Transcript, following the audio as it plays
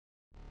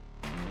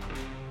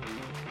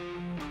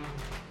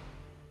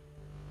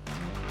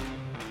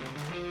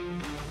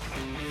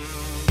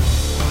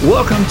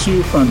Welcome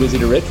to From Busy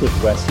to Rich with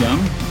Wes Young,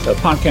 a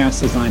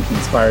podcast designed to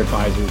inspire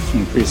advisors to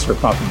increase their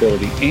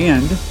profitability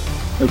and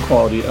their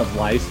quality of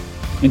life.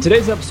 In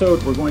today's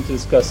episode, we're going to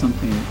discuss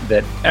something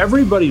that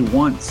everybody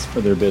wants for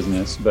their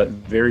business, but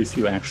very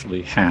few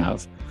actually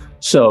have.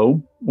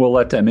 So we'll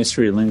let that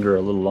mystery linger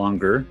a little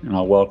longer, and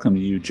I'll welcome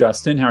you,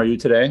 Justin. How are you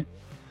today?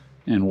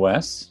 And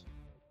Wes?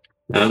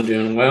 I'm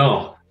doing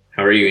well.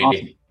 How are you,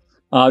 Andy?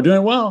 Awesome.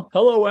 Doing well.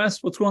 Hello,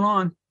 Wes. What's going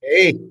on?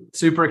 Hey,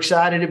 super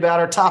excited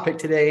about our topic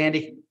today,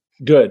 Andy.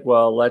 Good.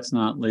 Well, let's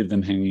not leave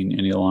them hanging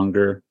any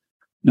longer.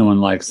 No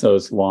one likes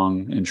those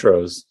long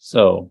intros.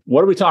 So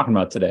what are we talking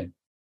about today?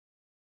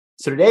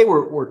 So today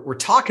we're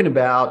talking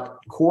about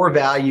core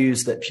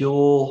values that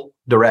fuel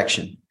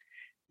direction.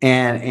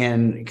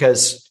 And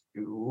because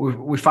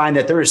we find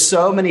that there are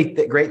so many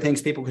great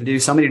things people can do,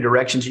 so many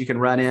directions you can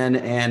run in.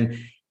 And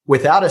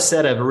without a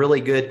set of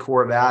really good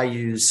core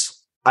values,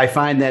 I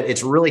find that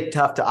it's really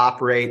tough to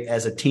operate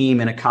as a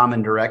team in a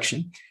common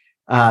direction.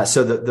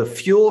 So the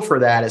fuel for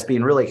that is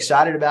being really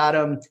excited about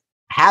them.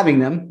 Having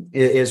them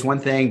is one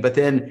thing, but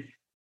then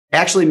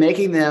actually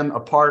making them a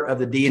part of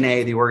the DNA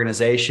of the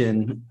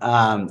organization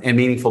and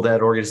meaningful to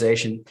that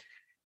organization.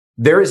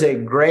 There is a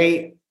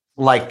great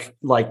like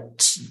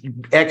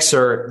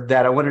excerpt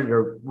that I wanted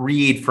to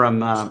read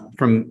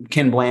from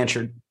Ken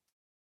Blanchard,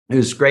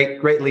 who's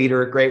great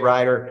leader, great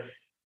writer,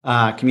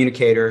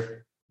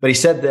 communicator. But he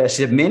said this: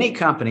 he said, many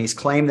companies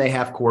claim they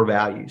have core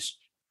values,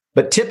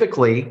 but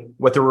typically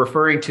what they're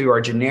referring to are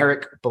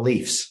generic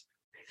beliefs: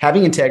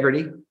 having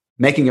integrity,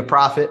 making a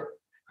profit,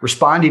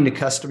 responding to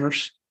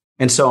customers,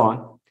 and so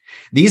on.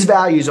 These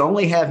values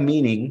only have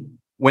meaning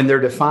when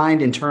they're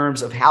defined in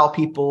terms of how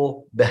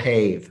people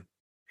behave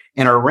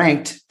and are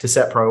ranked to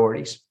set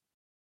priorities.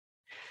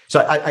 So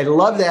I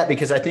love that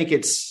because I think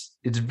it's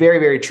very,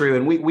 very true.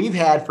 And we've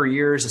had for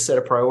years a set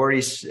of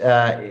priorities,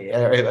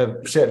 a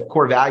set of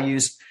core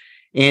values,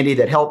 Andy,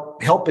 that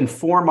help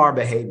inform our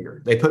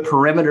behavior. They put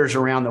perimeters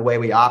around the way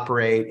we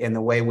operate and the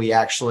way we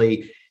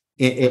actually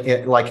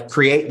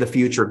create the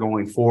future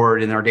going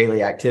forward in our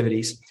daily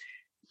activities.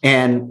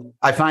 And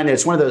I find that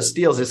it's one of those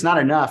deals. It's not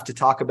enough to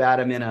talk about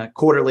them in a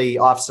quarterly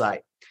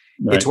offsite.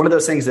 Right. It's one of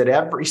those things that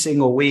every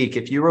single week,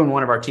 if you were in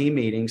one of our team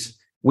meetings,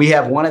 we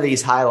have one of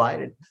these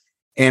highlighted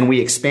and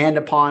we expand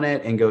upon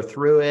it and go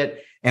through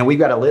it. And we've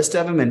got a list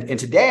of them. And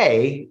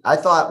today I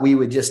thought we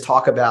would just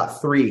talk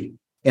about three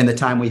in the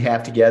time we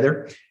have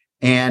together.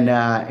 And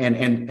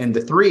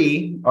the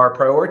three are: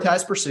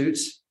 prioritize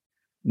pursuits,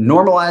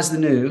 normalize the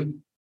new,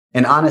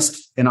 and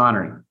honest and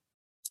honoring.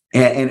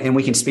 And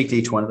we can speak to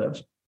each one of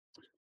those.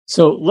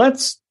 So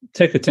let's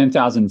take a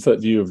 10,000 foot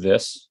view of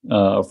this,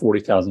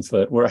 40,000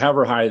 foot, or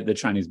however high the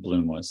Chinese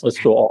balloon was. Let's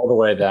go all the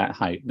way that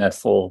height, that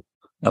full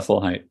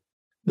height,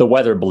 the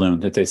weather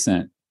balloon that they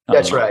sent.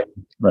 That's right.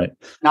 Right.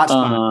 Not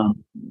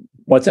spying.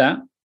 What's that?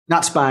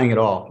 Not spying at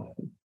all.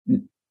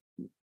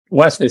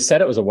 Wes, they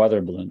said it was a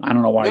weather balloon. I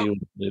don't know why you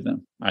would believe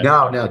them.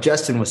 No.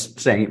 Justin was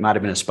saying it might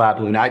have been a spy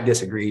balloon. I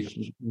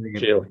disagree.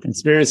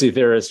 Conspiracy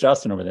theorist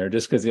Justin over there,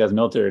 just because he has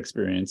military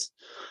experience.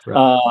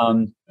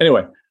 Right.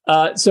 Anyway,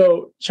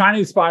 so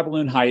Chinese spy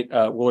balloon height,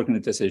 we're looking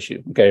at this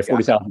issue. Okay,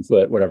 40,000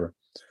 foot, whatever.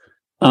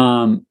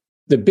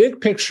 The big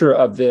picture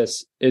of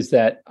this is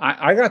that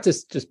I got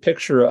this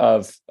picture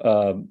of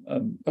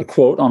a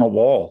quote on a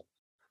wall,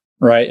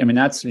 right? I mean,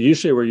 that's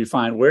usually where you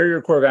find, where are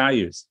your core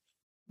values?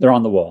 They're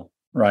on the wall.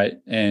 Right.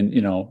 And,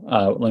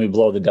 let me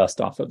blow the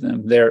dust off of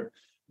them. There's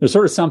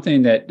sort of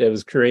something that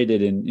was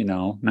created in,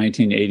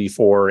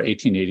 1984,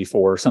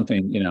 1884,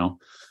 something,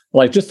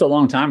 like just a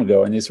long time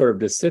ago. And they sort of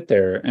just sit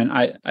there. And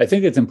I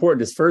think it's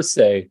important to first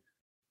say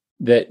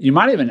that you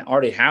might even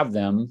already have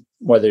them,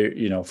 whether,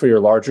 for your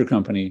larger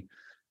company,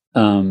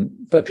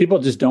 but people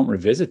just don't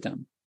revisit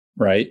them.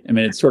 Right. I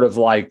mean, it's sort of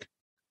like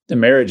the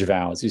marriage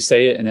vows. You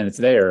say it and then it's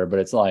there, but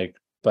it's like,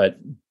 but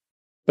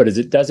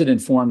does it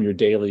inform your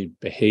daily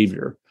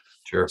behavior?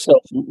 Sure. So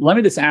let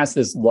me just ask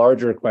this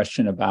larger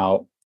question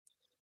about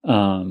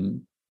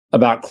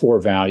core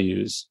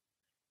values.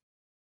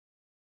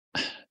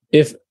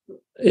 If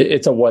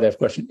it's a what if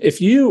question,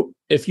 if you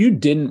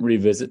didn't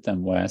revisit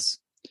them, Wes,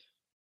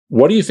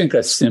 what do you think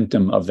a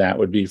symptom of that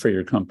would be for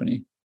your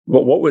company?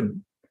 What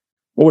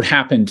would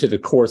happen to the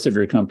course of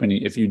your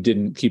company if you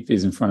didn't keep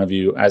these in front of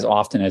you as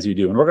often as you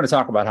do? And we're going to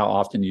talk about how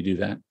often you do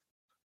that.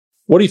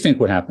 What do you think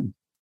would happen?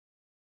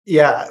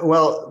 Yeah,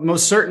 well,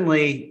 most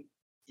certainly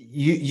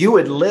you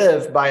would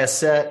live by a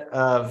set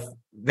of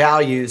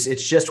values.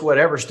 It's just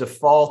whatever's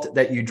default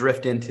that you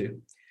drift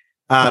into.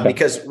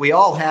 Because we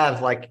all have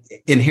like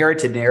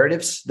inherited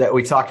narratives that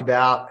we talked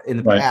about in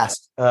the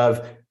past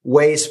of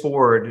ways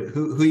forward,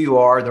 who you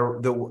are,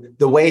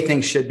 the way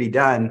things should be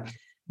done.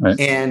 Right.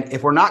 And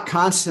if we're not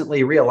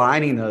constantly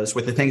realigning those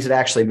with the things that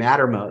actually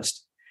matter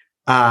most,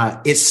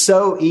 it's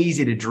so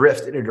easy to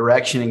drift in a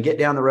direction and get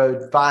down the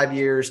road 5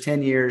 years,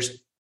 10 years.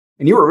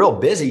 And you were real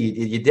busy.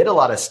 You did a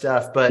lot of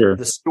stuff, but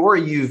the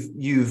story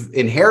you've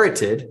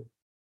inherited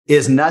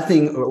is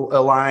nothing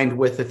aligned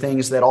with the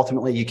things that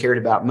ultimately you cared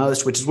about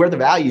most, which is where the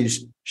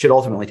values should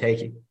ultimately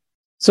take you.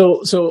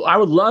 So I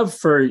would love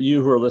for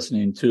you who are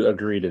listening to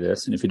agree to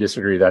this, and if you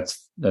disagree,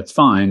 that's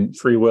fine,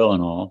 free will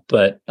and all.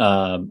 But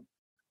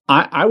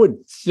I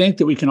would think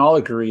that we can all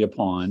agree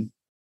upon,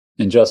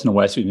 and Justin and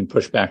Wes, you can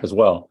push back as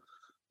well,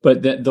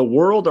 but that the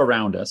world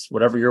around us,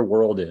 whatever your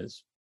world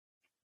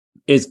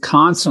is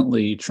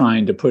constantly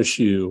trying to push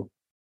you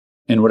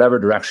in whatever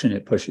direction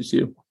it pushes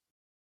you.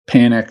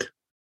 Panic,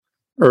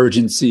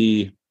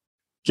 urgency,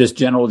 just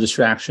general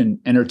distraction,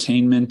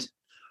 entertainment,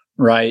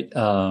 right?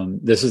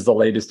 This is the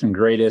latest and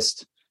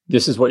greatest.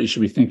 This is what you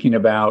should be thinking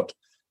about.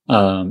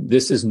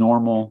 This is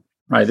normal,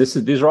 right?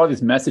 These are all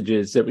these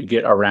messages that we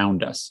get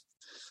around us.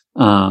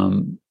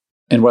 And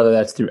whether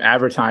that's through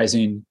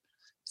advertising,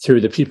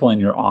 through the people in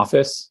your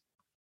office,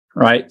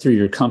 right? Through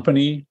your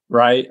company,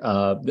 right?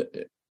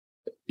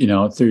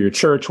 Through your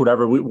church,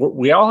 whatever.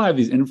 We all have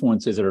these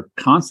influences that are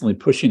constantly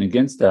pushing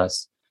against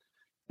us.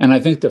 And I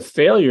think the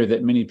failure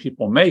that many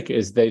people make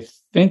is they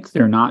think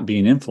they're not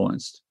being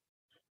influenced.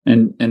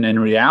 And in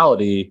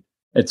reality,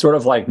 it's sort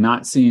of like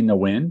not seeing the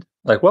wind.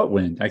 Like, what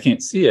wind? I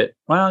can't see it.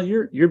 Well,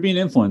 you're being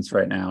influenced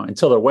right now,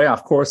 until they're way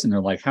off course and they're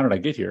like, how did I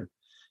get here?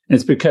 And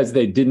it's because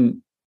they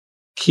didn't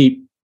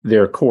keep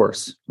their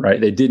course,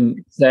 right? They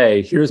didn't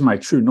say, here's my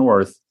true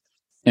north.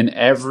 And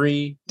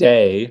every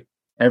day,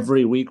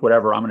 every week,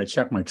 whatever, I'm going to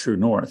check my true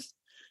north.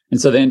 And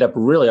so they end up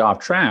really off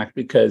track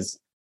because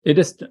they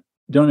just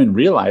don't even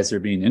realize they're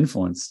being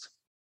influenced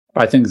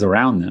by things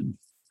around them.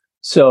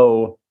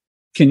 So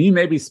can you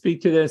maybe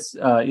speak to this,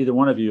 either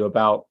one of you,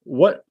 about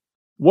what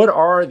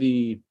are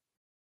the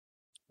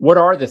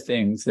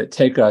things that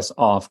take us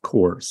off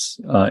course?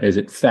 Is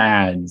it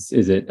fads?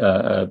 Is it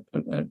a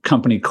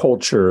company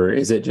culture?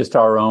 Is it just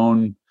our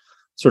own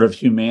sort of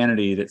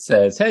humanity that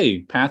says,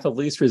 hey, path of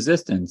least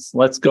resistance,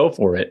 let's go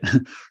for it,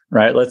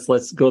 right?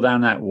 Let's go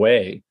down that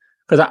way.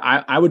 Because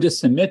I would just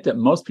submit that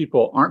most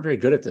people aren't very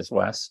good at this,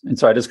 Wes. And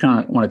so I just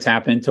kind of want to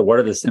tap into what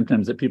are the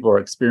symptoms that people are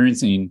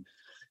experiencing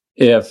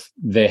if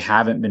they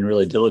haven't been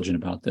really diligent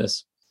about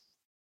this.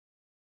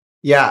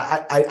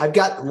 Yeah, I've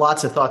got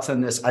lots of thoughts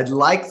on this. I'd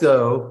like,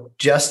 though,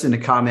 Justin to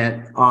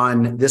comment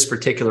on this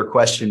particular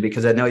question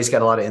because I know he's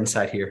got a lot of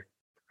insight here.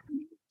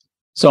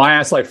 So I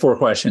asked like 4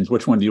 questions.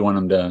 Which one do you want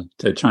him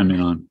to chime in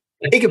on?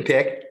 He can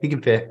pick.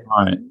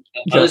 All right.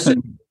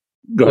 Justin,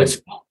 go ahead.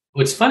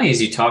 What's funny is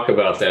you talk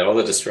about that, all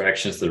the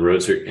distractions, the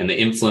roads, and the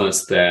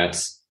influence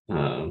that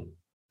the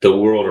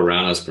world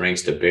around us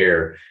brings to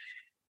bear.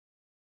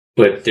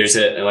 But there's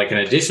an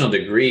additional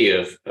degree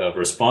of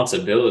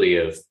responsibility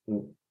of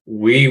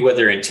we,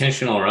 whether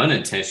intentional or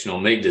unintentional,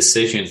 make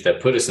decisions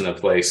that put us in a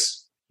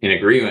place in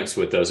agreements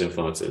with those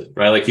influences,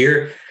 right? Like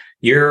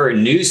your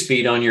news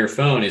feed on your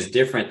phone is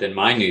different than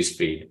my news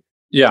feed.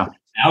 Yeah.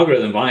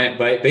 Algorithm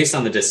based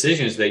on the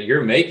decisions that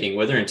you're making,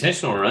 whether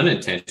intentional or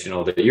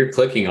unintentional, that you're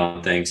clicking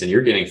on things and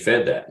you're getting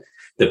fed that.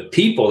 The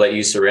people that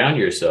you surround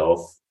yourself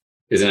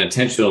is an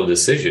intentional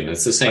decision.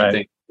 It's the same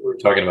thing we're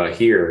talking about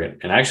here,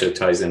 and actually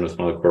ties in with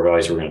one of the core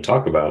values we're going to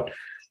talk about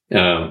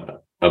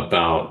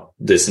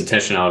this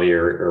intentionality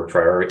or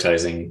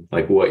prioritizing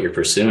like what you're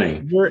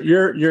pursuing.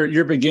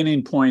 Your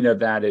beginning point of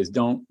that is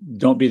don't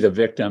be the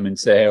victim and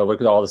say, oh,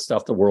 look at all the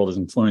stuff the world is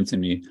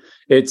influencing me.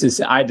 It's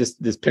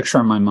this picture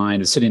in my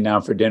mind of sitting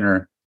down for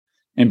dinner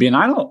and being,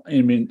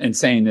 and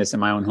saying this in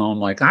my own home,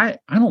 like I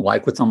don't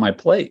like what's on my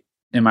plate.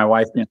 And my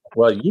wife being like,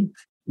 well,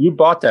 you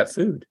bought that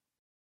food.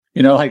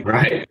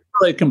 Right.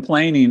 Really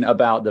complaining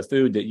about the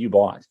food that you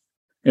bought.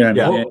 You know what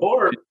I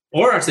mean?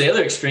 Or to the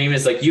other extreme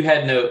is like you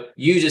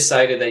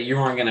decided that you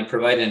weren't going to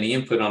provide any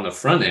input on the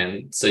front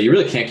end, so you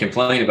really can't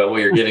complain about what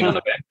you're getting on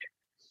the back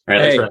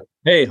end. Right?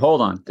 Hey,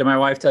 hold on. Did my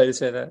wife tell you to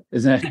say that?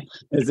 Is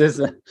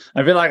this?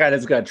 I feel like I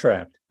just got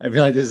trapped. I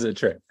feel like this is a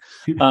trick.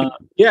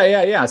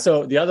 Yeah.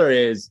 So the other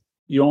is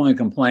you only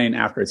complain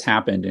after it's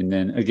happened, and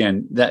then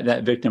again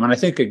that victim. And I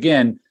think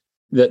again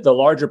that the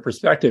larger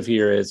perspective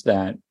here is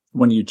that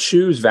when you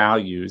choose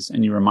values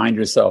and you remind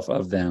yourself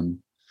of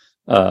them,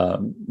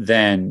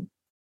 then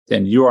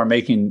you are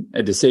making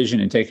a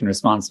decision and taking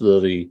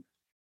responsibility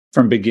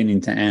from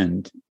beginning to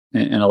end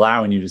and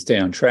allowing you to stay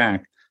on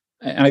track.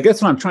 And I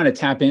guess what I'm trying to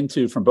tap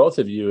into from both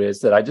of you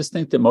is that I just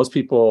think that most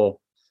people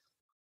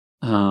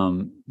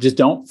just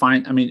don't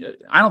find,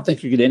 I don't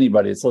think you get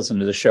anybody that's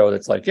listening to the show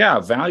that's like, yeah,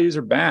 values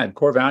are bad.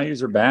 Core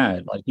values are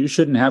bad. Like you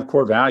shouldn't have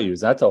core values.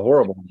 That's a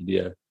horrible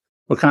idea.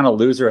 What kind of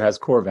loser has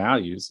core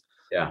values?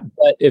 Yeah.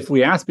 But if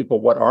we ask people,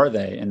 what are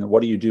they? And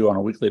what do you do on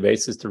a weekly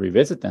basis to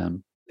revisit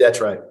them? That's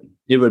right.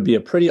 It would be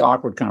a pretty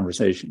awkward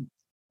conversation,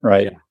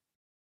 right? Yeah.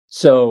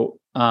 So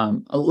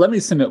let me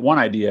submit one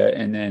idea,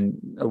 and then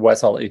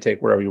Wes, I'll let you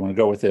take wherever you want to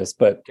go with this.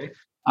 But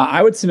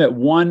I would submit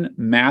one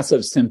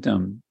massive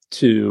symptom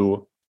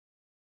to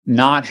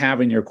not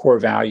having your core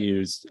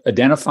values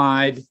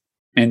identified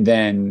and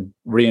then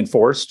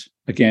reinforced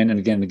again and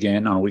again and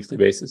again on a weekly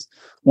basis.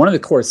 One of the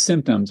core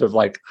symptoms of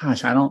like,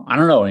 gosh, I don't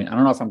know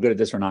if I'm good at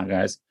this or not,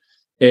 guys,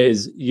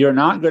 is you're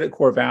not good at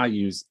core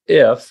values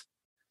if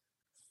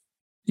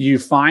you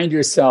find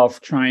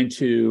yourself trying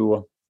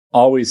to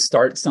always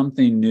start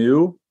something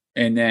new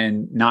and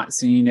then not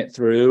seeing it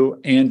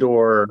through, and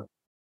or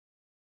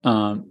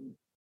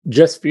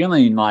just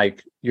feeling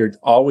like you're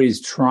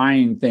always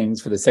trying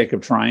things for the sake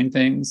of trying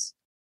things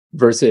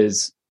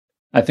versus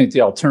I think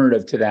the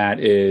alternative to that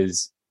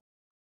is,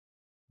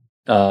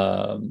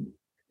 here's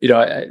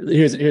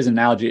an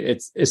analogy.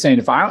 It's saying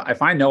if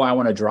I know I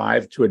want to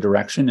drive to a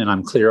direction and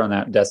I'm clear on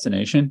that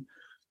destination,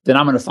 then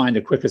I'm going to find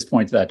the quickest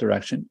point to that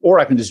direction, or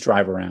I can just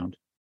drive around.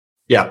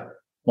 Yeah.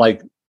 Like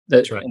that.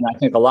 That's right. And I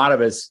think a lot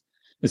of us,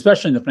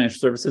 especially in the financial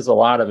services, a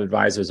lot of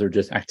advisors are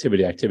just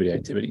activity.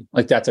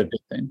 Like that's a good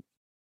thing.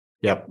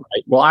 Yep.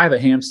 Right? Well, I have a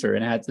hamster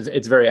and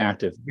it's very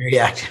active. Very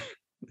active.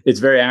 It's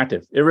very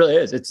active. It really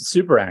is. It's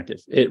super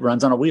active. It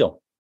runs on a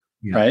wheel,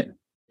 right?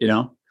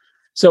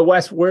 So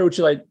Wes, where would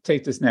you like to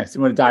take this next?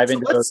 You want to dive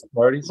into those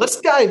priorities? Let's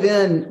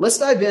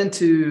dive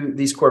into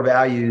these core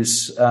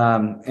values,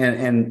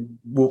 and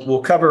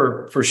we'll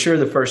cover for sure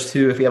the first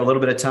two. If we have a little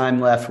bit of time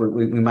left,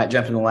 we might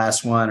jump into the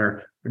last one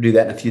or do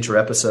that in a future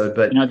episode.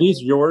 But now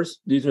these yours?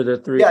 These are the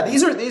three? Yeah,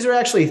 these are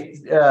actually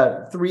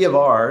three of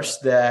ours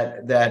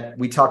that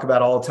we talk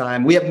about all the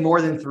time. We have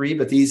more than three,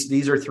 but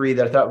these are three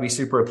that I thought would be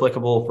super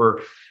applicable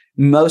for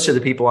most of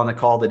the people on the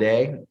call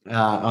today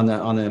on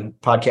the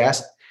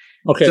podcast.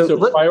 Okay, so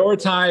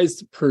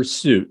prioritized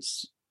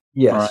pursuits.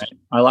 Yes.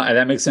 All right.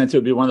 That makes sense. It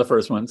would be one of the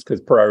first ones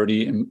because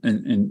priority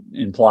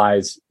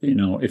implies,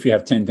 if you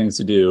have 10 things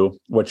to do,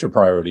 what's your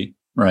priority,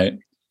 right?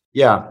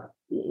 Yeah.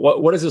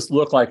 What does this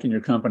look like in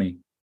your company?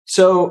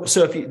 So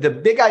if the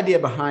big idea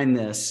behind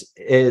this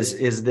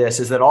is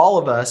that all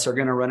of us are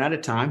going to run out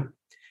of time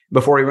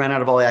before we run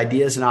out of all the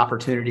ideas and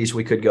opportunities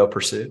we could go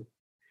pursue.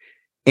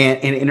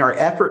 And in our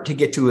effort to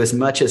get to as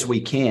much as we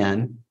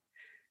can,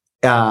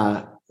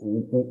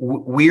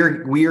 we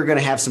are going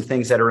to have some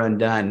things that are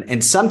undone.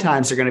 And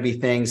sometimes they're going to be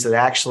things that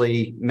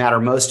actually matter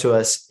most to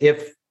us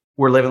if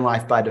we're living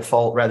life by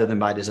default rather than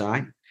by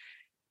design.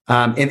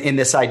 In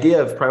this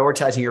idea of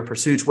prioritizing your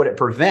pursuits, what it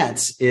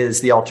prevents is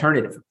the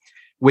alternative,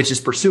 which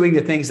is pursuing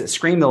the things that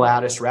scream the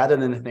loudest rather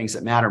than the things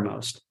that matter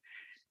most.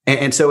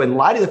 And so in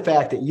light of the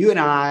fact that you and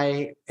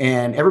I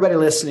and everybody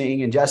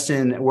listening and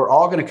Justin, we're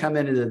all going to come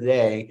into the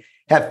day,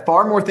 have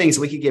far more things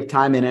we could give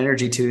time and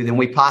energy to than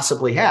we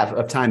possibly have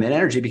of time and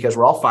energy because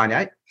we're all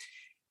finite.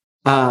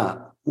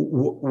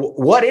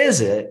 What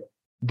is it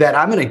that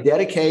I'm going to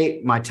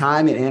dedicate my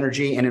time and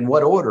energy, and in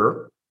what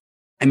order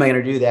am I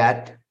going to do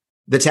that?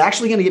 That's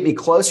actually going to get me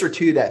closer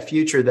to that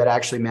future that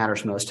actually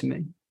matters most to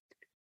me.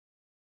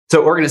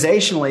 So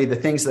organizationally, the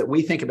things that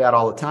we think about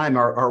all the time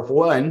are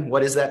one,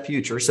 what is that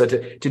future? So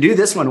to do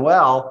this one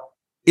well,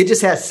 it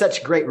just has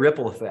such great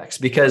ripple effects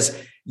because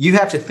you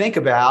have to think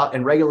about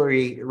and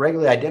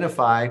regularly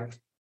identify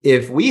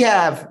if we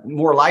have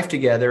more life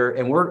together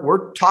and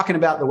we're talking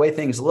about the way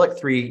things look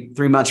three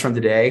months from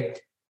today,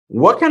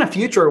 what kind of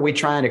future are we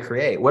trying to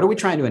create? What are we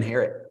trying to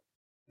inherit?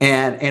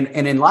 And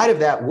in light of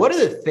that, what are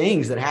the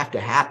things that have to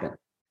happen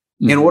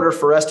in order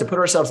for us to put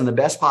ourselves in the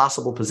best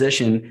possible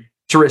position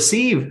to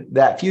receive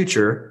that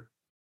future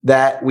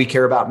that we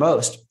care about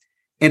most?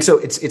 And so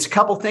it's a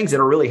couple things that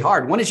are really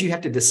hard. One is you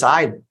have to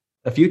decide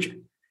a future.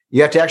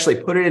 You have to actually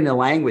put it into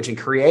language and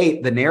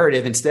create the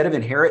narrative instead of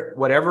inherit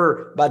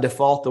whatever by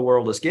default the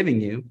world is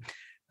giving you.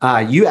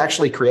 You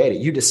actually create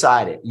it. You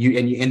decide it.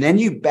 And then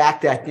you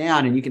back that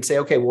down and you can say,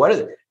 okay, what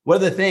are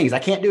the things? I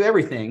can't do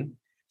everything.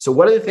 So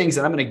what are the things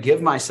that I'm going to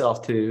give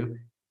myself to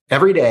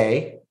every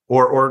day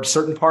or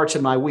certain parts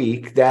of my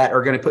week that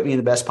are going to put me in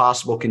the best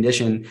possible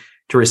condition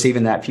to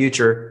receiving that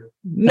future,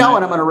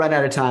 knowing I'm going to run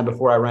out of time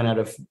before I run out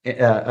of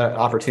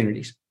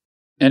opportunities.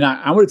 And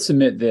I would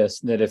submit this,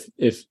 that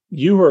if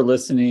you who are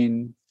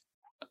listening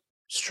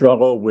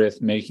struggle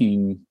with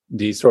making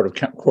these sort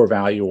of core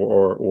value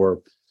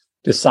or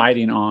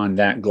deciding on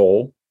that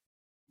goal,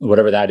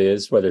 whatever that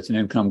is, whether it's an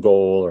income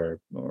goal or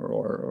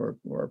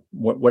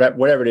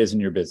whatever it is in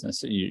your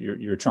business that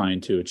you're trying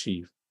to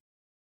achieve,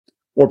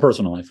 or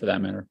personal life for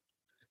that matter,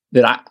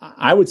 that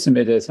I would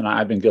submit this, and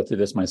I've been guilty of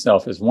this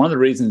myself, is one of the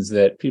reasons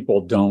that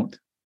people don't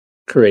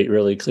create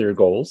really clear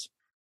goals.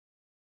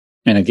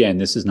 And again,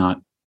 this is not,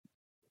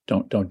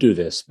 don't do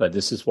this, but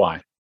this is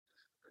why,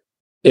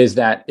 is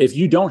that if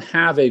you don't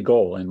have a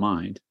goal in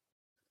mind,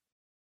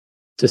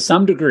 to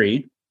some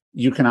degree,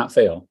 you cannot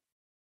fail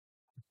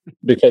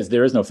because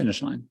there is no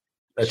finish line.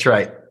 That's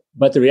right.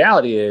 But the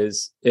reality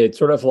is, it's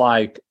sort of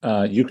like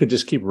you could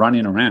just keep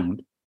running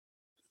around.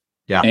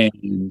 Yeah.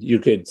 And you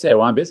could say,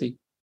 well, I'm busy.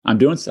 I'm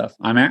doing stuff.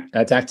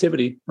 That's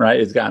activity,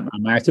 right?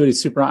 My activity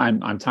is super.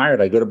 I'm tired.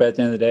 I go to bed at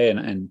the end of the day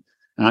and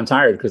I'm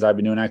tired because I've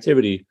been doing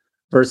activity,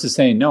 versus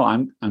saying, no,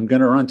 I'm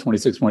going to run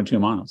 26.2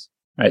 miles,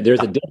 right? There's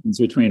a difference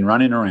between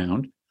running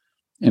around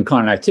and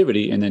calling it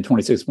activity and then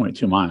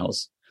 26.2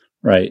 miles,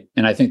 right?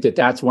 And I think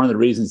that's one of the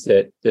reasons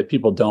that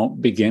people don't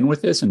begin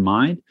with this in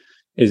mind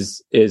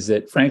is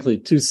that, frankly,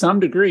 to some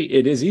degree,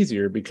 it is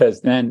easier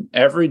because then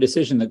every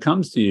decision that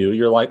comes to you,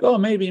 you're like, oh,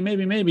 maybe.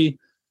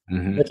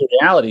 Mm-hmm. But the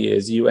reality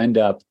is you end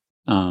up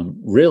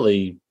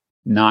really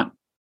not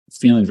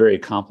feeling very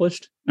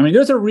accomplished. I mean,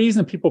 there's a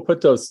reason people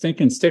put those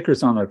stinking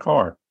stickers on their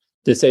car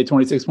to say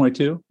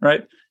 26.2,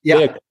 right? Yeah.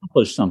 They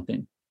accomplished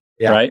something,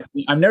 right?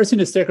 I've never seen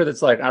a sticker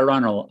that's like, I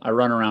run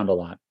around a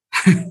lot.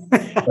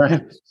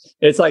 Right?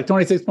 It's like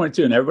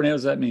 26.2, and everybody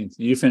knows what that means.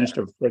 You finished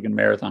a freaking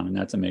marathon, and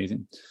that's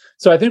amazing.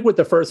 So I think with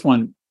the first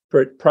one,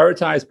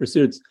 prioritize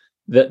pursuits,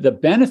 the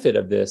benefit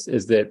of this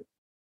is that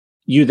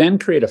you then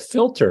create a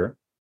filter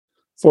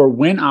for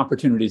when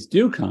opportunities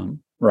do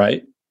come,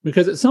 right?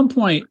 Because at some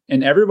point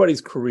in everybody's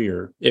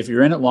career, if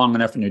you're in it long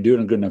enough and you're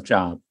doing a good enough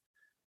job,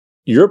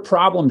 your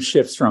problem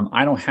shifts from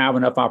I don't have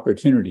enough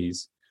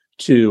opportunities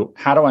to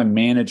how do I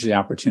manage the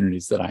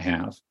opportunities that I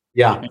have?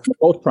 Yeah.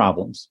 Both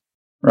problems,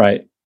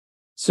 right?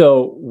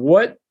 So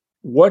what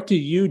do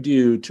you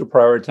do to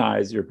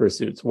prioritize your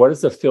pursuits? What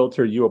is the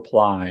filter you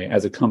apply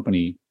as a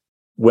company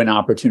when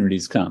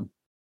opportunities come?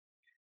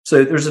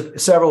 So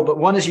there's several, but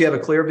one is you have a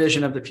clear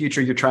vision of the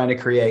future you're trying to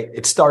create.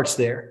 It starts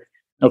there.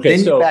 Okay,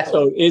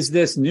 so is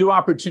this new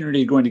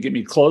opportunity going to get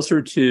me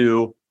closer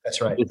to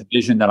that's right. this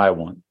vision that I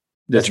want?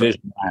 This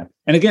vision I have.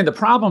 And again, the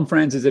problem,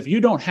 friends, is if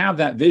you don't have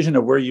that vision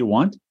of where you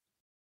want,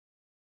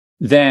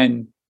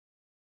 then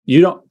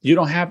you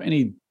don't have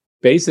any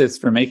basis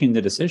for making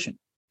the decision.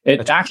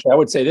 Actually, I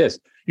would say this: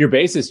 your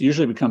basis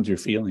usually becomes your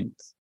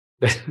feelings,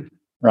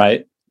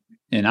 right?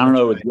 And I don't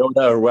know with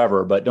Yoda or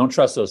whoever, but don't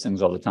trust those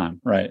things all the time,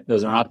 right?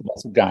 Those are not the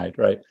best guide,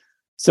 right?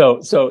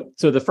 So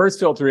the first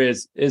filter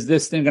is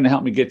this thing going to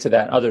help me get to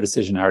that other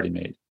decision I already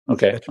made?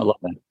 Okay, I love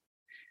that.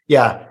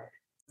 Yeah.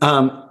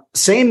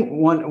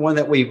 Same one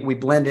that we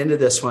blend into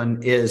this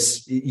one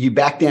is you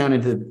back down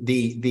into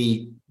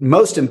the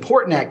most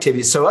important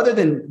activities. So other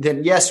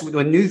than yes,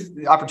 when new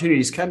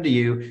opportunities come to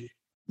you,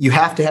 you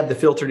have to have the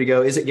filter to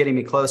go, is it getting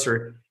me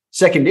closer?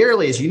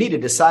 Secondarily is you need to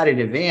decide in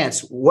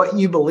advance what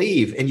you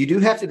believe. And you do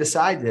have to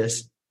decide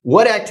this,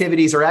 what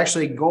activities are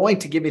actually going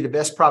to give me the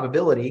best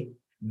probability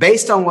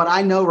based on what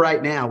I know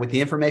right now with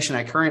the information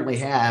I currently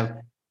have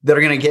that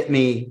are going to get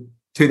me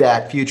to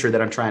that future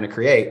that I'm trying to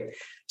create.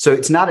 So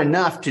it's not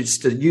enough to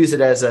just to use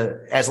it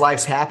as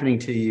life's happening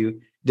to you,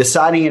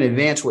 deciding in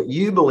advance what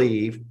you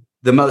believe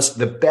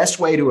the best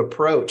way to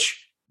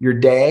approach your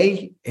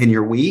day and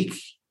your week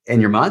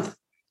and your month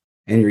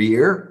and your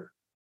year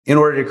in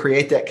order to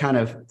create that kind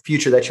of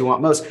future that you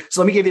want most.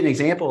 So let me give you an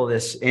example of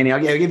this, Andy. I'll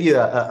give you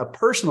a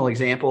personal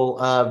example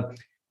of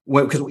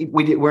because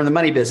we're in the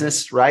money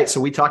business, right? So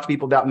we talk to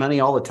people about money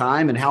all the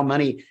time and how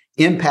money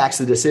impacts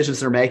the decisions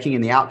they're making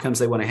and the outcomes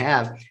they want to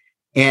have.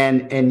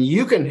 And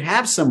you can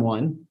have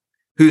someone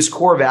whose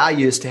core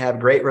value is to have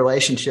great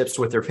relationships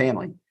with their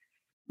family.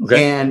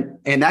 Okay.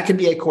 And that can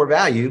be a core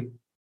value.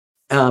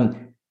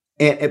 But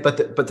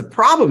the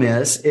problem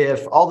is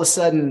if all of a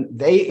sudden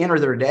they enter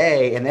their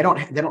day and they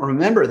don't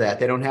remember that,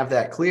 they don't have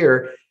that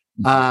clear,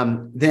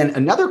 then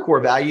another core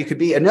value could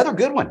be another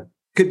good one.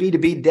 Could be to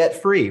be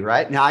debt free,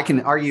 right? Now I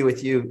can argue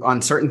with you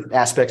on certain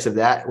aspects of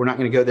that. We're not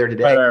going to go there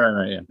today.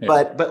 Right, yeah.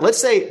 But let's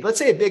say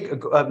a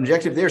big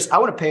objective there is I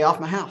want to pay off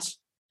my house.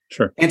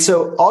 Sure. And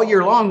so all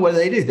year long, what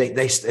do?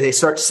 They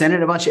start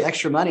sending a bunch of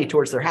extra money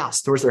towards their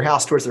house.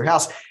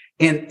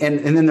 And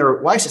then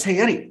their wife says, "Hey,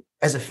 honey,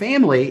 as a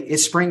family,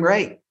 it's spring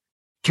break.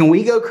 Can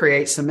we go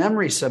create some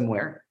memories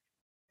somewhere?"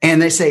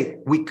 And they say,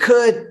 "We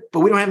could, but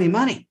we don't have any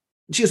money."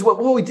 And she goes, "What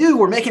will we do?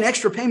 We're making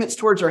extra payments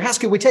towards our house.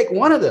 Could we take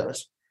one of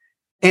those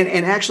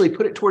and actually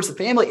put it towards the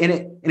family?"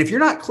 And if you're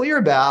not clear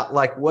about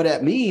like what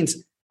that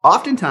means,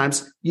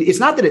 oftentimes it's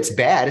not that it's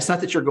bad. It's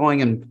not that you're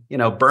going and,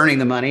 burning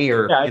the money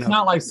or, it's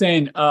not like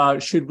saying,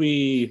 should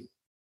we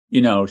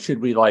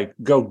like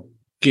go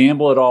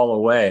gamble it all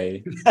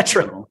away? That's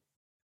right.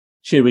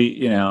 Should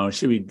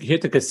we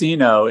hit the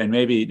casino and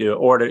maybe do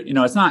order,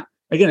 it's not,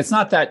 again, it's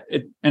not that,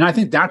 and I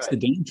think that's the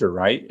danger,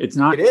 right? It's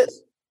not, it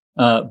is.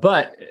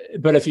 But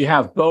if you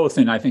have both,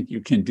 and I think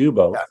you can do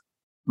both,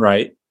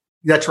 right?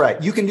 That's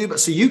right. You can do,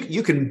 so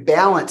you can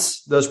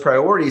balance those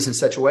priorities in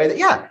such a way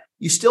that,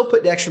 you still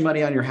put the extra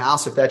money on your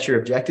house if that's your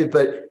objective,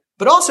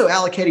 but also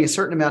allocating a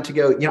certain amount to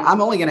go,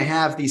 I'm only going to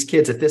have these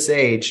kids at this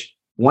age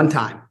one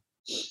time.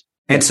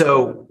 And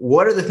so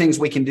what are the things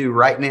we can do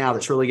right now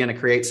that's really going to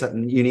create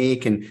something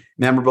unique and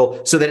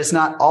memorable so that it's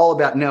not all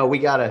about, no, we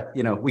got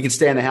to, we can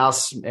stay in the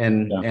house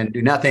and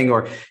do nothing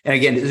and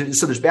again,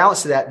 so there's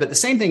balance to that. But the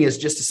same thing is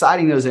just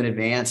deciding those in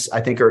advance,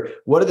 I think, are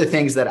what are the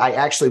things that I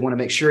actually want to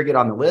make sure get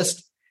on the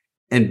list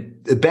and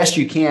the best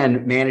you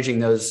can managing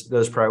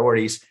those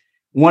priorities.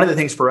 One of the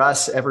things for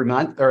us every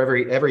month or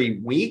every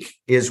week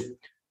is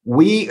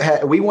we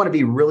want to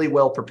be really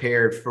well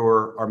prepared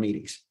for our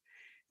meetings.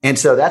 And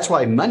so that's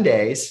why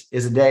Mondays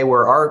is a day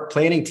where our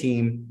planning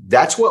team,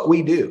 that's what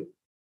we do.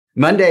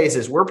 Mondays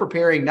is we're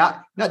preparing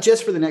not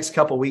just for the next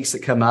couple of weeks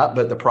that come up,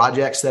 but the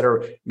projects that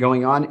are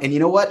going on. And you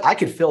know what? I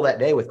could fill that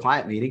day with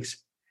client meetings.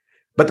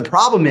 But the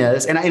problem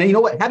is, and you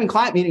know what? Having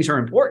client meetings are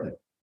important.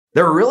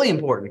 They're really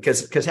important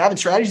because having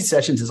strategy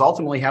sessions is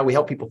ultimately how we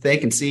help people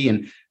think and see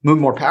and move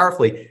more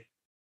powerfully.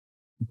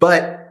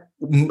 But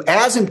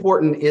as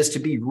important is to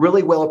be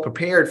really well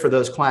prepared for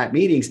those client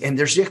meetings. And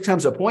there just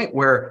comes a point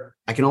where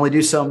I can only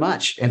do so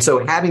much. And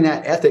so having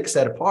that ethic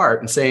set apart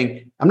and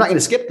saying, I'm not going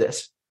to skip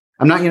this.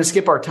 I'm not going to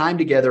skip our time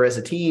together as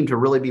a team to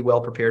really be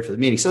well prepared for the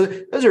meeting. So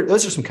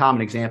those are some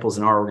common examples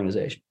in our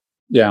organization.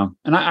 Yeah.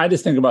 And I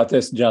just think about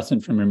this, Justin,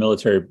 from your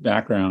military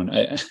background.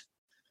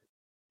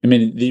 I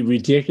mean, the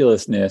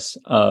ridiculousness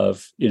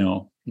of,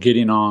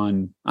 getting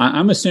on.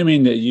 I'm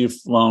assuming that you've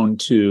flown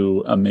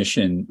to a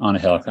mission on a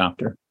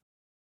helicopter.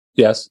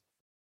 Yes?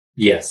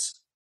 Yes.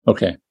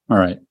 Okay. All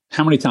right.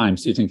 How many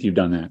times do you think you've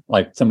done that?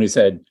 Like somebody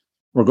said,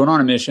 we're going on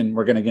a mission,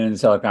 we're going to get in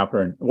this helicopter,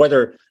 and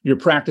whether you're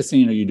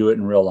practicing or you do it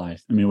in real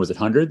life. I mean, was it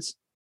hundreds?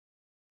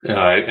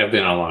 I've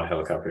been on a lot of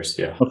helicopters.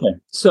 Yeah. Okay.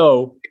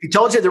 So if he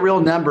told you the real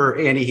number,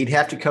 Andy, he'd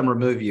have to come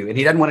remove you. And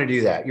he doesn't want to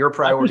do that. You're a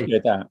priority.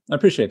 I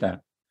appreciate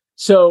that.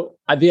 So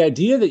the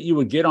idea that you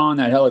would get on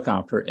that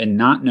helicopter and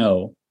not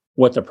know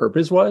what the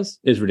purpose was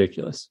is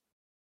ridiculous.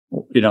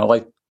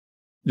 Like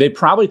they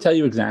probably tell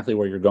you exactly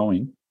where you're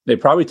going. They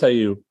probably tell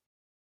you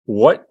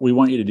what we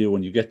want you to do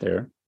when you get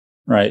there,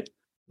 right?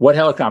 What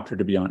helicopter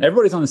to be on.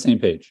 Everybody's on the same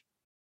page,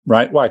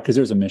 right? Why? Because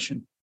there's a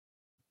mission,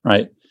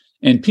 right?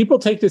 And people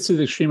take this to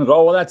the extreme and go,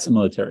 oh, well, that's the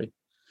military.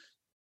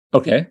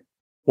 Okay.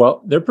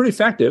 Well, they're pretty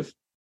effective,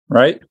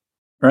 right?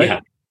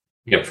 Right?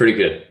 Yeah, pretty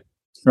good.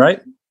 Right?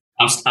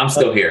 I'm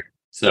still here.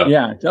 So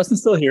yeah, Justin's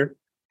still here.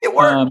 It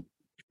worked.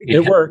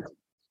 It worked.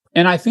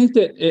 And I think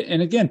that,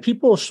 and again,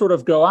 people sort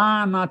of go,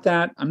 I'm not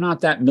that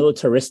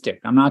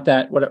militaristic. I'm not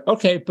that whatever.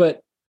 Okay,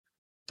 but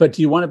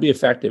do you want to be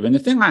effective? And the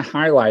thing I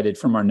highlighted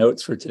from our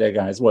notes for today,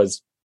 guys,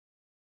 was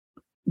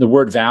the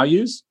word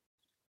values.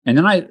 And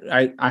then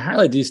I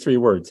highlight these three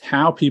words: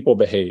 how people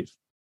behave.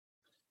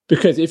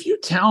 Because if you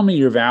tell me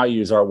your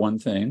values are one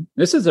thing,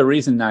 this is the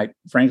reason that,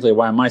 frankly,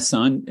 why my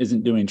son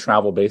isn't doing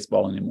travel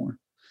baseball anymore.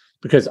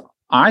 Because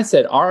I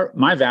said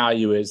my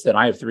value is that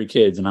I have 3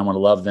 kids and I want to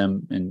love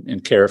them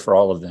and care for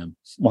all of them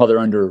while they're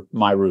under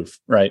my roof,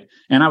 right?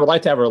 And I would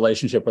like to have a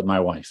relationship with my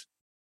wife,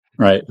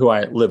 right, who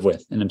I live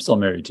with and I'm still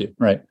married to,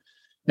 right?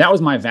 That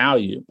was my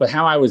value. But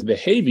how I was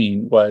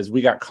behaving was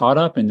we got caught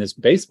up in this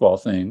baseball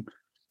thing,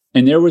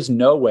 and there was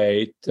no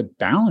way to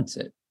balance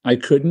it. I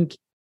couldn't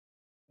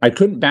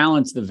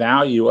balance the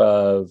value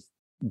of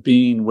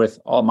being with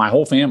my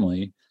whole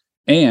family,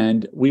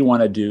 and we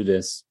want to do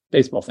this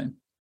baseball thing.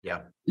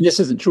 Yeah.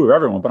 This isn't true of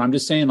everyone, but I'm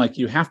just saying, like,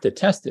 you have to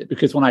test it,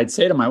 because when I'd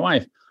say to my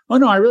wife, oh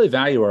no, I really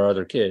value our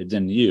other kids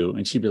and you,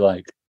 and she'd be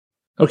like,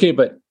 okay,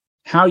 but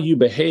how you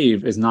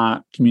behave is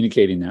not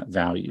communicating that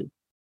value.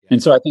 Yeah.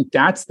 And so I think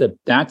that's the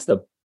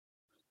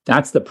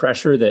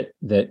pressure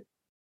that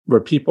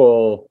where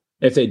people,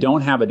 if they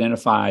don't have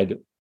identified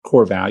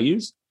core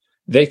values,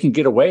 they can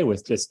get away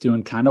with just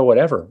doing kind of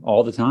whatever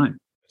all the time.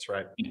 That's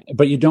right.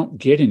 But you don't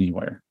get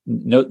anywhere.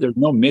 No, there's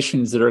no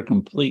missions that are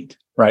complete,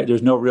 right?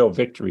 There's no real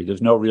victory.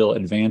 There's no real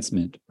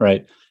advancement,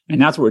 right? And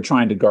that's what we're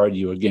trying to guard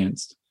you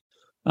against.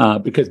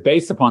 Because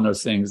based upon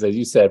those things, as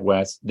you said,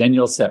 Wes, then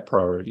you'll set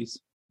priorities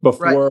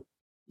before,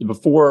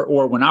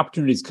 or when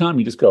opportunities come,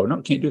 you just go,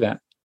 no, can't do that.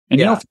 And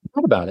you don't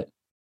think about it.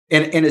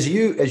 And as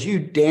you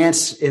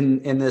dance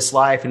in this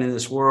life and in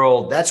this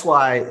world, that's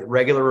why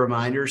regular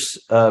reminders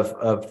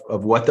of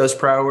what those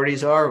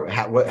priorities are,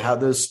 how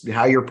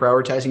you're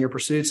prioritizing your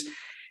pursuits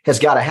has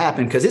got to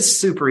happen, because it's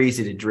super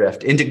easy to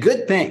drift into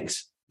good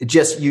things. It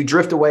just, you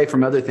drift away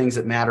from other things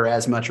that matter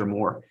as much or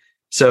more.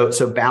 So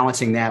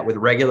balancing that with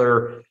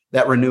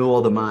that renewal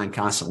of the mind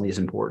constantly is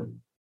important.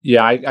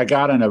 Yeah, I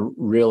got in a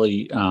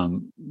really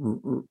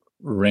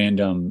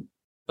random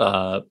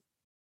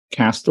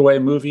Castaway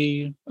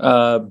movie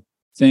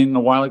thing a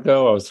while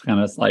ago. I was kind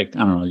of like, I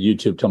don't know,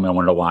 YouTube told me I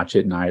wanted to watch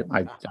it, and I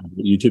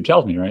YouTube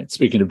tells me, right?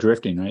 Speaking of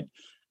drifting, right?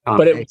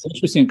 But it was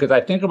interesting because I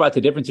think about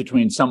the difference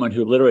between someone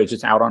who literally is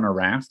just out on a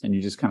raft and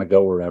you just kind of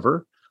go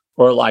wherever,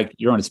 or like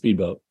you're on a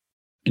speedboat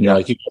and you're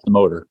like, you got the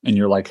motor and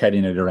you're like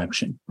heading a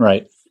direction,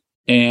 right?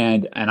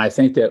 And I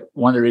think that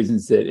one of the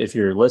reasons that if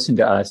you're listening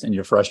to us and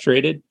you're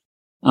frustrated,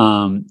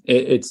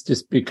 it's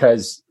just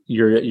because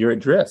you're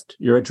adrift.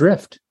 You're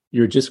adrift.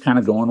 You're just kind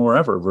of going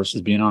wherever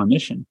versus being on a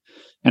mission.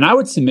 And I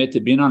would submit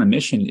that being on a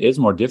mission is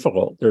more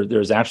difficult.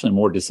 There's actually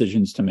more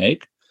decisions to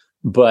make,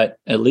 but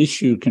at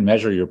least you can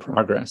measure your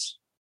progress,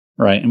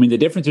 right? I mean, the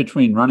difference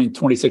between running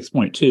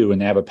 26.2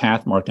 and they have a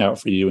path marked out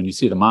for you and you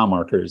see the mile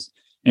markers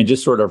and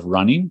just sort of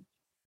running.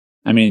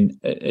 I mean,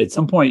 at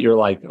some point you're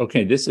like,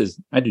 okay,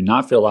 I do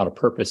not feel a lot of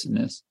purpose in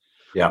this.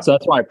 Yeah. So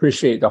that's why I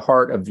appreciate the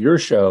heart of your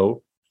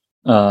show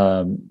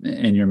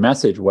and your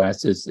message,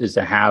 Wes, is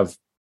to have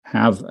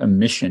a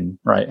mission,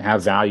 right?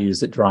 Have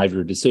values that drive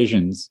your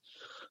decisions.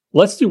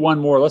 Let's do one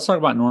more. Let's talk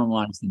about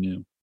normalize the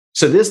new.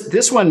 So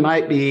this one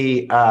might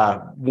be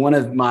one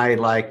of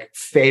my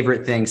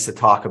favorite things to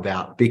talk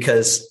about,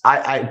 because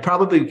I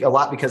probably a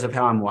lot because of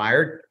how I'm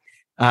wired,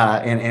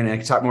 and I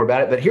can talk more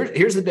about it. But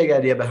here's the big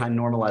idea behind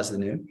normalize the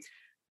new.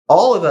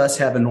 All of us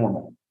have a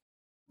normal.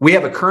 We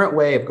have a current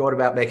way of going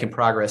about making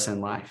progress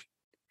in life,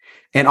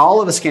 and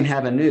all of us can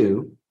have a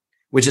new,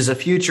 which is a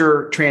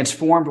future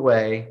transformed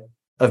way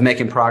of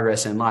making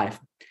progress in life.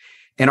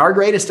 And our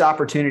greatest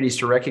opportunities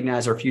to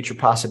recognize our future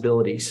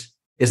possibilities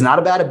is not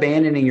about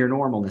abandoning your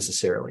normal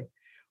necessarily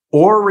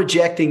or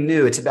rejecting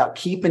new. It's about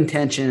keeping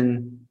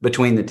tension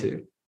between the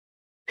two.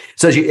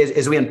 So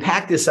as we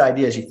unpack this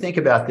idea, as you think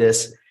about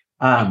this,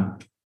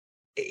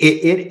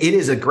 it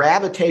is a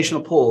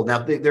gravitational pull. Now,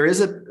 there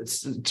is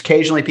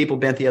occasionally people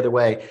bent the other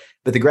way,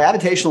 but the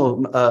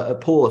gravitational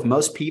pull of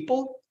most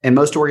people and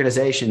most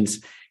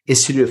organizations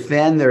is to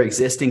defend their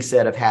existing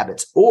set of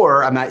habits,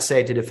 or I might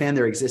say to defend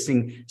their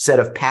existing set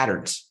of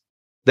patterns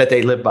that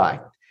they live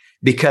by,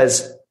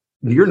 because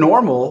your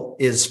normal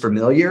is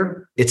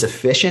familiar, it's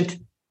efficient,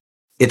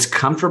 it's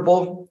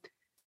comfortable,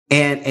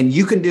 and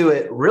you can do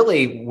it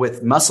really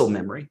with muscle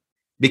memory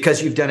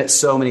because you've done it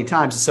so many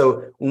times.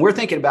 So when we're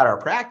thinking about our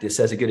practice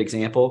as a good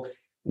example,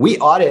 we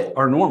audit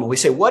our normal. We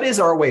say, what is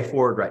our way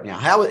forward right now?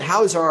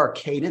 How is our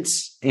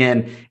cadence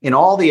and in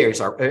all the areas,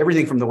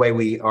 everything from the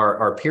way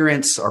our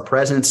appearance, our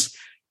presence,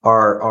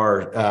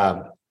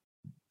 our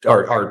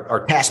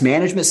task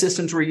management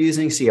systems we're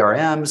using,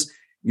 CRMs,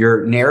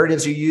 your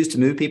narratives you use to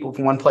move people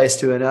from one place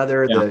to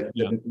another,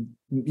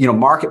 the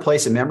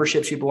marketplace and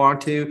memberships you belong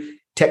to,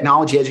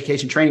 technology,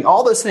 education, training,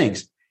 all those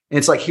things. And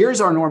it's like, here's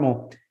our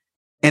normal.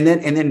 And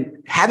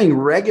then having a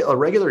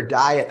regular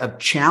diet of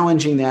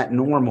challenging that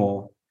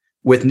normal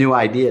with new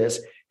ideas.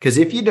 Because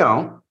if you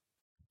don't,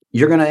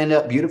 you're going to end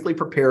up beautifully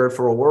prepared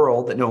for a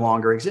world that no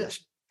longer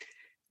exists.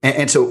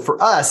 And so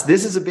for us,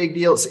 this is a big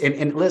deal. And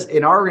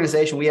in our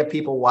organization, we have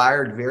people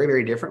wired very,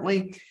 very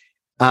differently.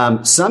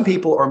 Some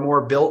people are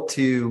more built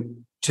to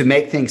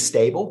make things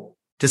stable,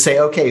 to say,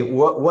 okay,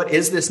 what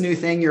is this new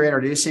thing you're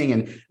introducing?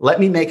 And let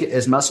me make it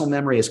as muscle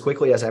memory as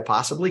quickly as I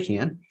possibly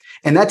can.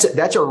 And that's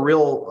a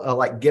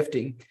real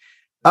gifting.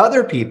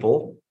 Other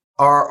people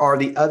are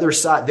the other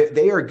side.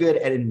 They are good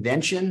at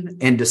invention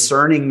and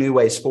discerning new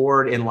ways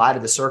forward in light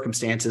of the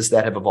circumstances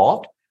that have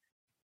evolved.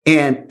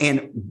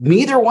 And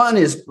neither one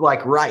is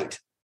right.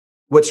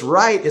 What's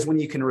right is when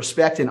you can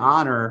respect and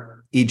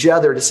honor each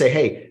other to say,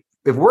 hey,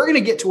 if we're going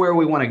to get to where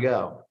we want to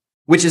go,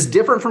 which is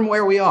different from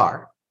where we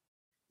are,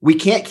 we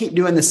can't keep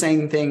doing the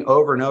same thing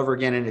over and over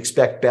again and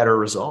expect better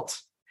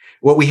results.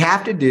 What we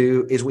have to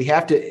do is we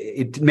have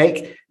to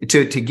make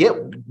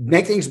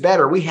things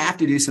better. We have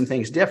to do some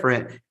things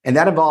different. And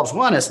that involves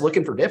us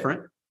looking for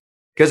different.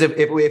 Because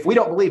if we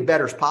don't believe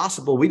better is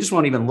possible, we just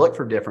won't even look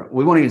for different.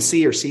 We won't even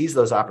see or seize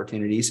those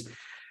opportunities.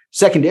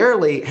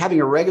 Secondarily,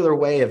 having a regular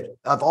way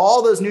of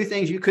all those new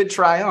things you could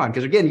try on,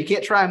 because again, you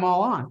can't try them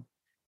all on.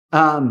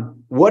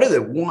 What are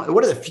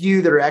the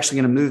few that are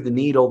actually going to move the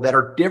needle that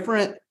are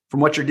different from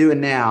what you're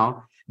doing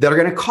now, that are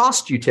going to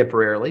cost you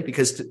temporarily?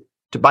 Because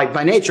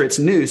by nature, it's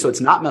new, so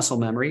it's not muscle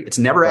memory. It's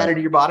never added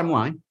to your bottom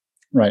line.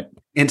 Right.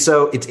 And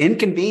so it's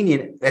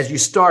inconvenient as you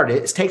start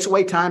it. It takes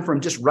away time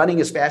from just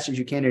running as fast as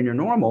you can in your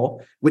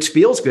normal, which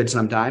feels good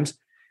sometimes,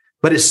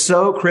 but it's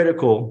so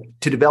critical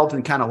to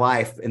developing the kind of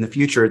life in the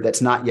future that's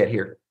not yet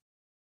here.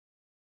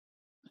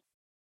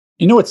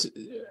 You know,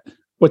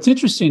 what's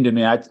interesting to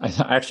me, I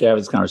actually have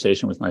this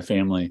conversation with my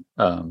family.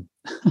 And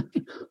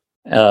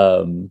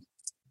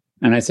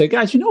I say,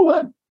 guys, you know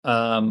what?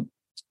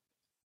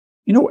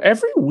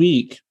 Every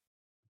week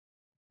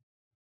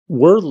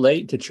we're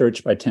late to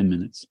church by 10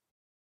 minutes,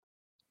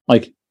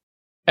 like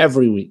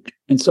every week.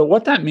 And so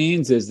what that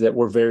means is that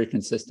we're very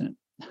consistent,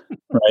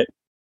 right?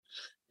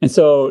 And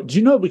so do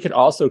you know we could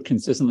also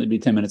consistently be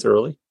 10 minutes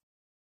early,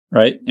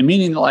 right? And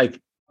meaning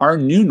our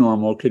new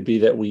normal could be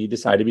that we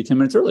decide to be 10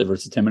 minutes early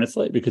versus 10 minutes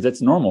late because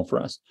that's normal for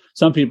us.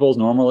 Some people's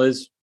normal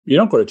is you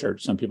don't go to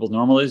church. Some people's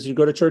normal is you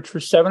go to church for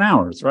 7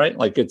 hours, right?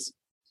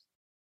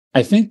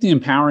 I think the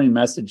empowering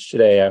message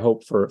today, I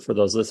hope for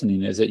those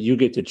listening, is that you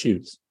get to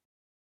choose.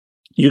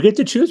 You get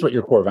to choose what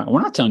your core value.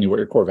 We're not telling you what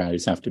your core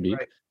values have to be,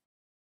 right,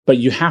 but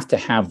you have to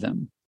have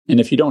them. And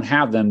if you don't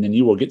have them, then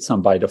you will get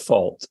some by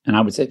default. And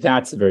I would say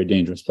that's a very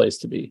dangerous place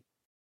to be,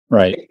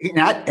 right? And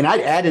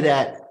I'd add to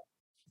that,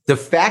 the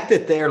fact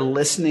that they're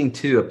listening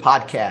to a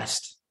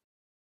podcast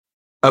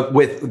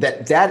with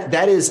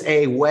that is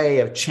a way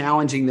of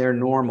challenging their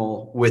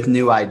normal with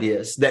new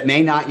ideas that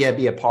may not yet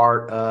be a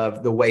part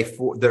of the way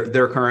for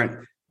their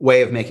current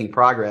way of making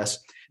progress.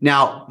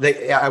 Now,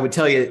 I would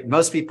tell you,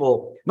 most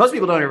people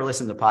don't ever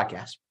listen to the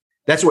podcast.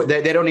 That's what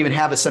they don't even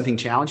have as something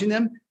challenging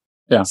them.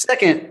 Yeah.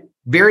 Second,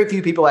 very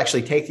few people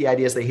actually take the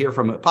ideas they hear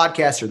from a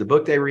podcast or the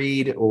book they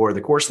read or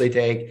the course they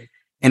take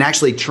and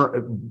actually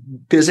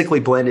physically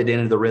blend it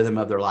into the rhythm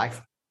of their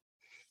life.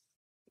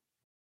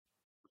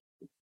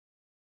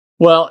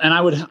 Well, and I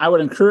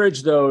would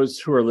encourage those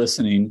who are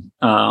listening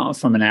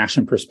from an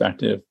action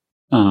perspective,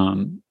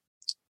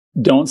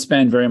 don't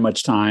spend very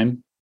much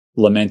time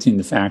lamenting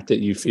the fact that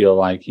you feel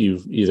like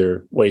you've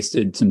either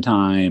wasted some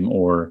time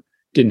or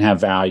didn't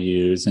have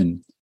values.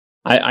 And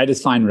I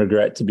just find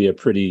regret to be a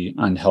pretty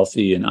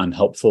unhealthy and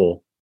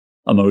unhelpful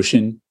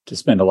emotion to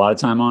spend a lot of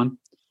time on.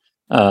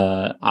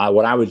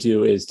 What I would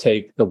do is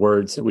take the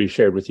words that we've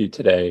shared with you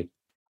today,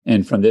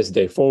 and from this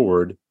day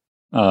forward,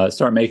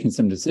 start making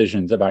some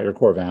decisions about your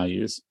core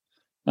values.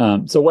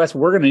 So Wes,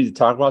 we're going to need to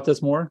talk about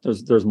this more.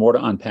 There's more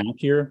to unpack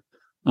here.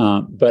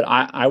 But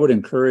I would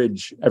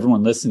encourage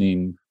everyone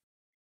listening,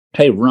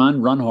 hey,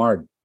 run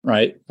hard,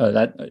 right?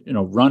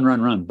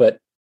 Run. But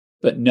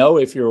know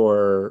if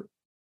you're,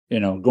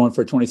 going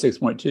for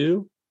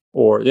 26.2,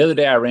 or the other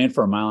day I ran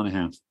for 1.5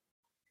 miles.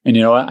 And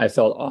you know what? I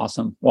felt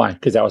awesome. Why?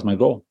 Because that was my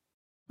goal.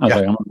 I was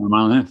like, I'm 1.5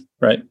 miles,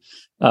 right?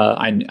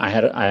 I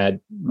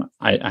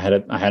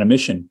had a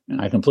mission and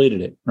I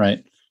completed it,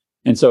 right?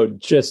 And so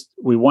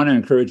we want to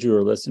encourage you who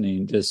are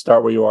listening, just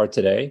start where you are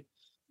today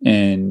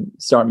and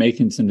start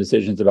making some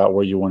decisions about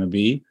where you want to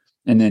be,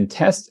 and then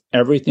test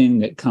everything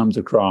that comes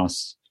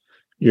across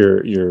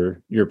your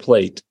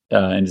plate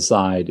and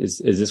decide, is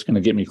this going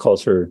to get me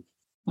closer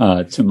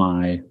to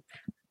my,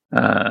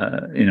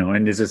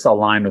 and is this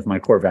aligned with my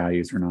core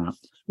values or not?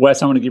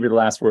 Wes, I want to give you the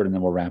last word and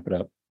then we'll wrap it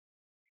up.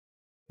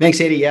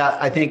 Thanks, Andy. Yeah,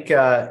 I think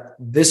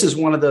this is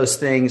one of those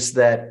things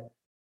that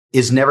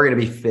is never going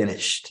to be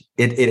finished.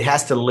 It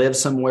has to live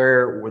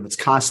somewhere where it's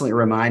constantly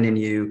reminding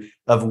you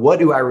of, what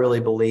do I really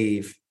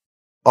believe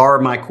are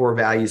my core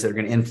values that are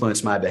going to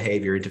influence my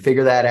behavior? And to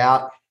figure that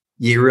out,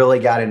 you really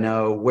got to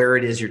know where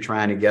it is you're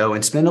trying to go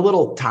and spend a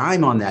little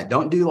time on that.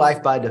 Don't do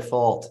life by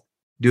default.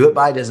 Do it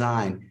by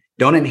design.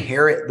 Don't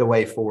inherit the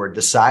way forward.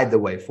 Decide the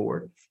way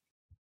forward.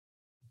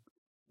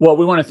 Well,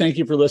 we want to thank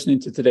you for listening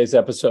to today's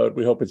episode.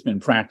 We hope it's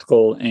been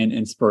practical and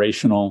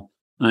inspirational.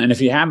 And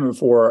if you haven't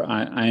before,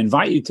 I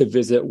invite you to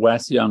visit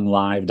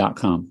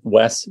wesyounglive.com,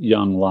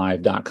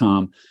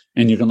 wesyounglive.com,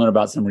 and you can learn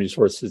about some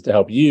resources to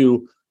help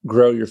you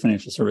grow your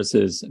financial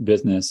services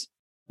business.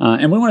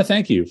 And we want to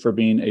thank you for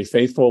being a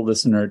faithful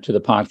listener to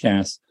the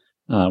podcast.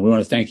 We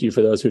want to thank you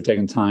for those who've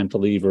taken time to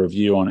leave a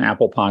review on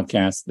Apple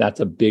Podcasts. That's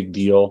a big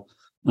deal.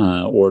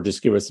 Or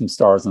just give us some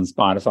stars on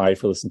Spotify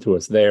if you listen to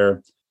us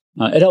there.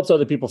 It helps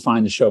other people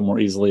find the show more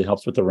easily,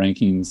 helps with the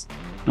rankings.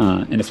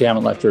 And if you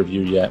haven't left a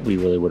review yet, we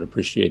really would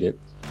appreciate it.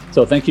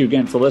 So thank you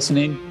again for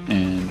listening,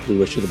 and we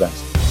wish you the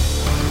best.